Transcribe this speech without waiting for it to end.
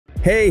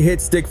Hey Hit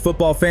Stick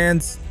football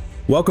fans,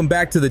 welcome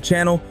back to the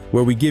channel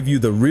where we give you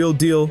the real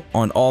deal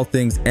on all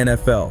things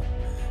NFL.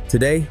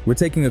 Today, we're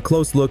taking a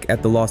close look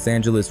at the Los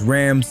Angeles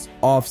Rams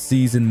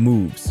off-season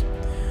moves.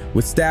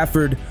 With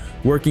Stafford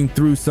working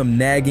through some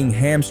nagging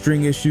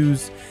hamstring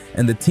issues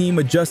and the team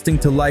adjusting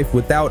to life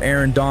without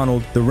Aaron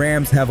Donald, the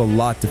Rams have a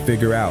lot to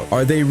figure out.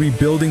 Are they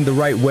rebuilding the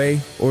right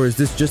way, or is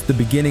this just the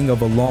beginning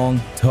of a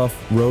long,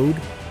 tough road?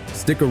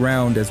 Stick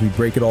around as we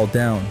break it all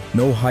down.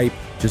 No hype,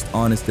 just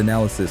honest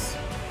analysis.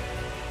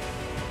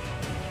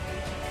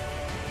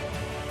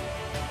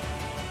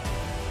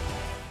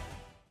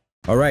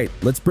 Alright,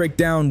 let's break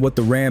down what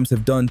the Rams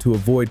have done to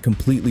avoid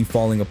completely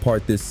falling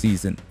apart this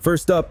season.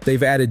 First up,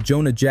 they've added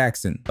Jonah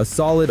Jackson, a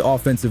solid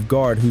offensive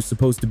guard who's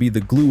supposed to be the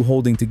glue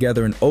holding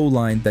together an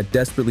O-line that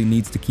desperately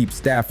needs to keep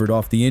Stafford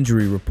off the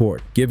injury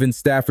report. Given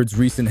Stafford's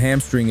recent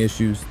hamstring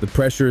issues, the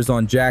pressure is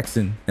on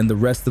Jackson and the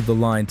rest of the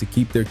line to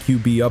keep their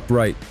QB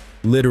upright.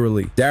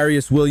 Literally.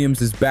 Darius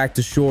Williams is back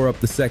to shore up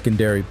the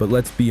secondary, but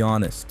let's be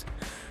honest.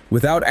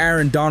 Without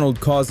Aaron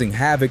Donald causing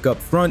havoc up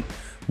front,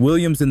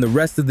 Williams and the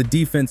rest of the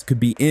defense could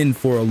be in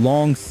for a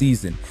long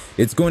season.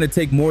 It's going to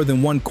take more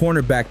than one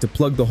cornerback to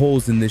plug the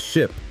holes in this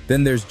ship.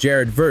 Then there's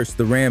Jared Verse,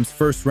 the Rams'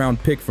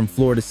 first-round pick from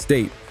Florida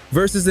State.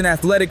 Verse is an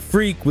athletic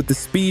freak with the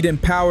speed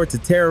and power to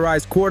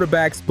terrorize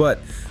quarterbacks, but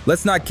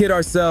let's not kid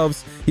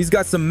ourselves, he's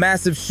got some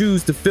massive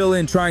shoes to fill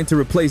in trying to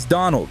replace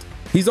Donald.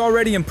 He's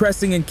already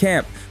impressing in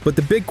camp, but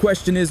the big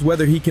question is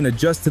whether he can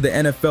adjust to the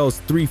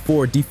NFL's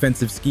 3-4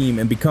 defensive scheme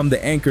and become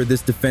the anchor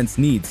this defense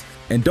needs.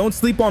 And don't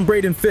sleep on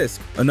Braden Fisk,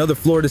 another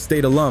Florida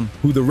State alum,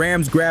 who the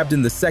Rams grabbed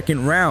in the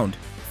second round.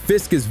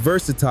 Fisk is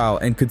versatile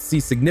and could see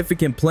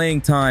significant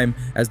playing time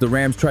as the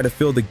Rams try to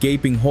fill the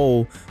gaping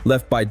hole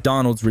left by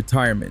Donald's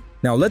retirement.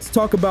 Now let's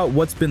talk about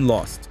what's been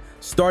lost.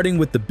 Starting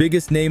with the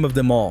biggest name of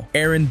them all,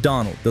 Aaron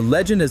Donald. The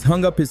legend has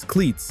hung up his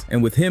cleats,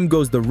 and with him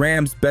goes the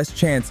Rams' best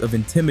chance of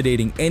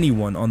intimidating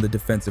anyone on the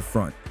defensive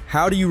front.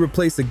 How do you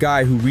replace a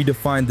guy who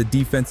redefined the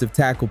defensive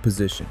tackle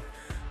position?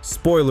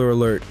 Spoiler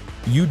alert,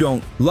 you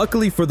don't.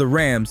 Luckily for the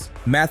Rams,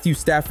 Matthew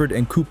Stafford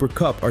and Cooper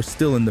Kupp are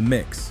still in the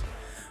mix.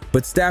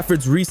 But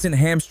Stafford's recent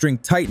hamstring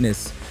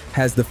tightness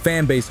has the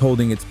fan base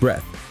holding its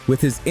breath.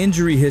 With his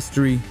injury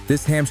history,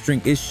 this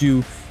hamstring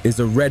issue is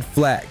a red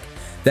flag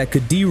that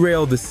could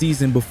derail the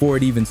season before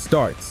it even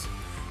starts.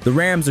 The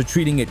Rams are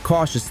treating it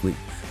cautiously,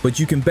 but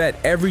you can bet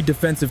every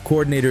defensive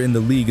coordinator in the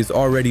league is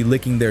already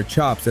licking their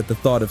chops at the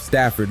thought of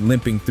Stafford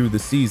limping through the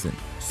season.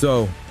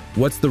 So,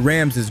 what's the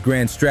Rams'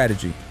 grand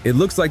strategy? It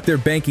looks like they're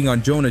banking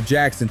on Jonah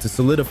Jackson to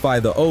solidify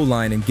the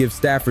O-line and give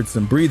Stafford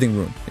some breathing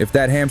room. If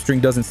that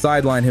hamstring doesn't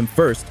sideline him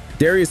first,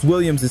 Darius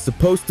Williams is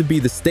supposed to be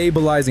the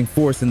stabilizing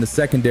force in the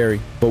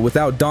secondary, but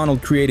without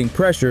Donald creating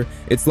pressure,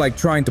 it's like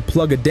trying to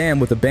plug a dam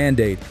with a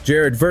band-aid.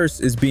 Jared Verse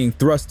is being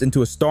thrust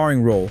into a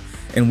starring role,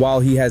 and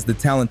while he has the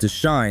talent to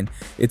shine,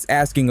 it's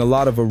asking a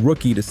lot of a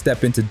rookie to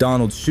step into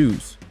Donald's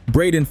shoes.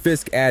 Braden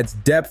Fisk adds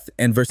depth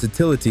and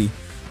versatility,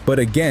 but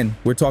again,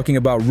 we're talking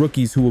about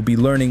rookies who will be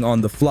learning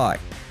on the fly.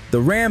 The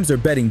Rams are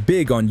betting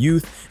big on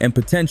youth and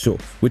potential,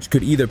 which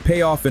could either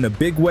pay off in a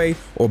big way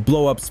or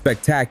blow up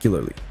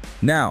spectacularly.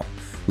 Now,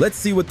 let's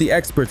see what the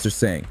experts are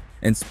saying.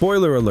 And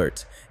spoiler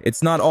alert,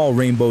 it's not all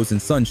rainbows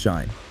and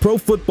sunshine. Pro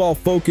Football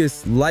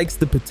Focus likes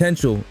the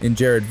potential in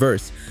Jared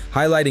Verse,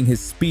 highlighting his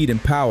speed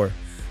and power.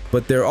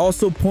 But they're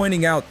also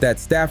pointing out that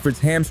Stafford's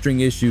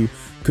hamstring issue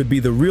could be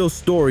the real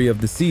story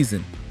of the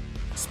season.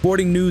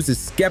 Sporting News is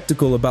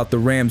skeptical about the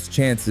Rams'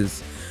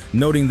 chances,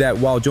 noting that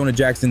while Jonah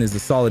Jackson is a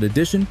solid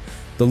addition,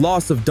 the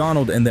loss of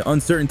Donald and the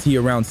uncertainty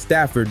around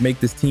Stafford make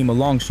this team a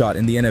long shot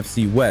in the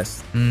NFC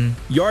West.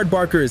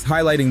 Yardbarker is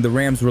highlighting the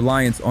Rams'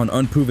 reliance on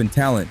unproven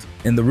talent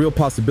and the real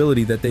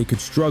possibility that they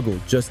could struggle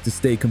just to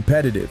stay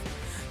competitive.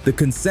 The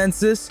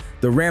consensus,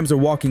 the Rams are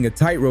walking a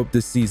tightrope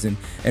this season,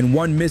 and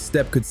one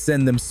misstep could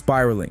send them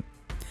spiraling.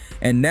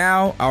 And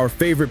now, our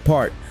favorite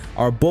part,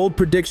 our bold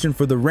prediction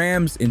for the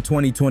Rams in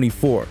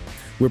 2024.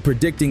 We're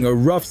predicting a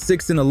rough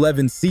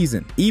 6-11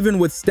 season. Even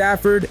with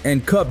Stafford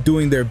and Kupp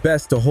doing their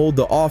best to hold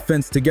the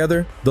offense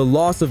together, the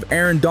loss of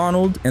Aaron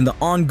Donald and the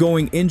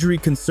ongoing injury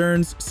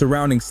concerns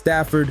surrounding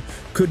Stafford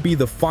could be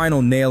the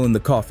final nail in the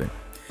coffin.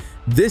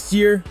 This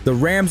year, the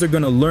Rams are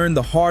going to learn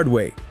the hard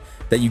way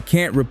that you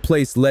can't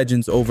replace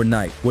legends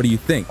overnight. What do you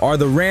think? Are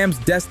the Rams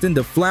destined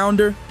to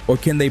flounder, or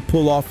can they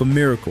pull off a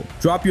miracle?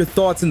 Drop your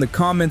thoughts in the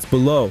comments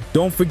below.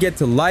 Don't forget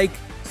to like,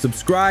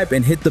 subscribe,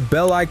 and hit the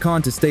bell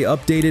icon to stay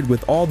updated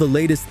with all the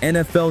latest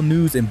NFL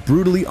news and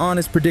brutally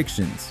honest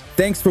predictions.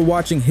 Thanks for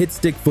watching Hit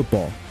Stick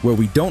Football, where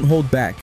we don't hold back.